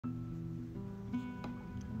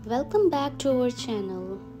Welcome back to our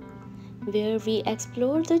channel where we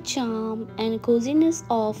explore the charm and coziness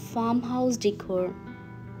of farmhouse decor.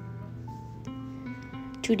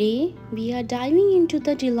 Today we are diving into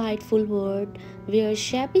the delightful world where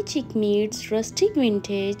shabby chic meets rustic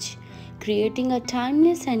vintage, creating a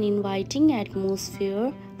timeless and inviting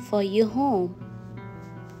atmosphere for your home.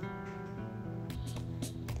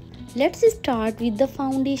 Let's start with the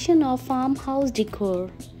foundation of farmhouse decor.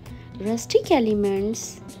 Rustic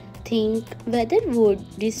elements, think weathered wood,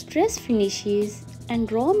 distressed finishes,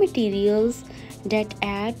 and raw materials that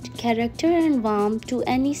add character and warmth to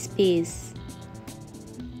any space.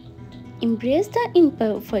 Embrace the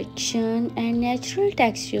imperfection and natural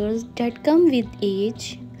textures that come with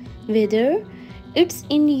age, whether it's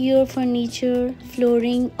in your furniture,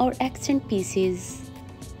 flooring, or accent pieces.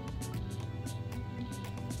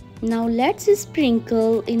 Now let's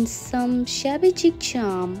sprinkle in some shabby chic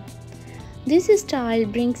charm. This style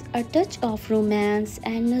brings a touch of romance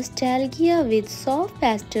and nostalgia with soft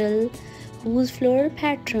pastel, whose floral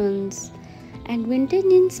patterns, and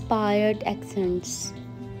vintage-inspired accents.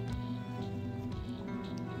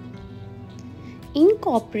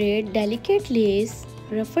 Incorporate delicate lace,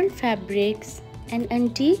 ruffled fabrics, and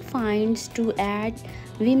antique finds to add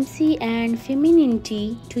whimsy and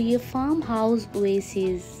femininity to your farmhouse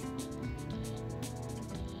oasis.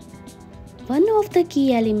 One of the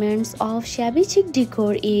key elements of shabby chic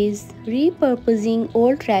decor is repurposing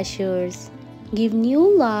old treasures. Give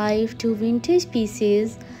new life to vintage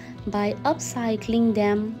pieces by upcycling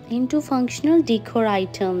them into functional decor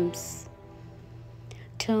items.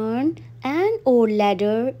 Turn an old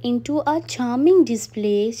ladder into a charming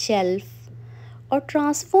display shelf, or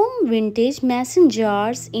transform vintage mason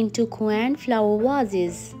jars into quaint flower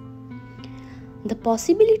vases. The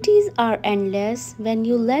possibilities are endless when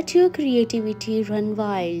you let your creativity run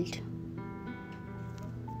wild.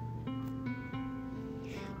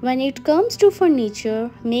 When it comes to furniture,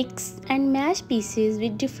 mix and match pieces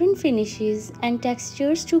with different finishes and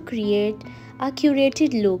textures to create a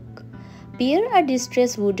curated look. Pair a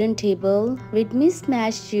distressed wooden table with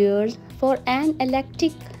mismatched chairs for an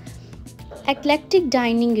eclectic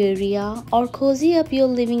dining area, or cozy up your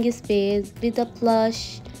living space with a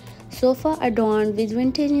plush sofa adorned with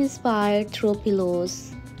vintage-inspired throw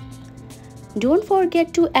pillows. Don't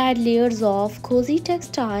forget to add layers of cozy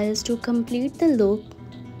textiles to complete the look.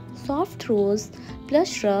 Soft throws,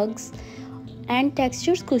 plush rugs, and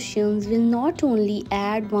textured cushions will not only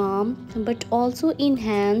add warmth but also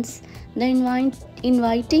enhance the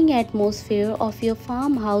inviting atmosphere of your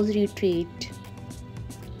farmhouse retreat.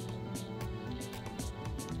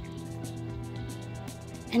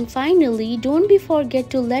 And finally, don't be forget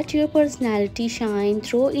to let your personality shine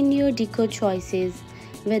through in your decor choices.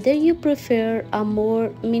 Whether you prefer a more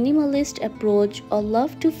minimalist approach or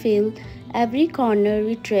love to fill every corner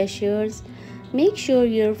with treasures, make sure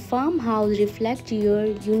your farmhouse reflects your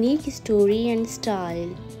unique story and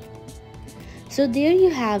style. So there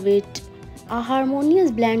you have it, a harmonious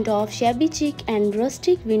blend of shabby chic and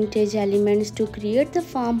rustic vintage elements to create the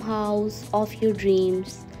farmhouse of your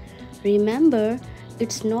dreams. Remember,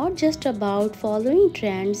 it's not just about following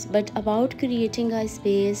trends, but about creating a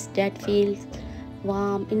space that feels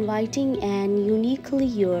warm, inviting, and uniquely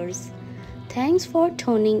yours. Thanks for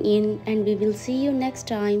tuning in, and we will see you next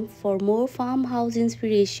time for more farmhouse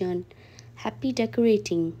inspiration. Happy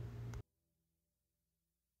decorating!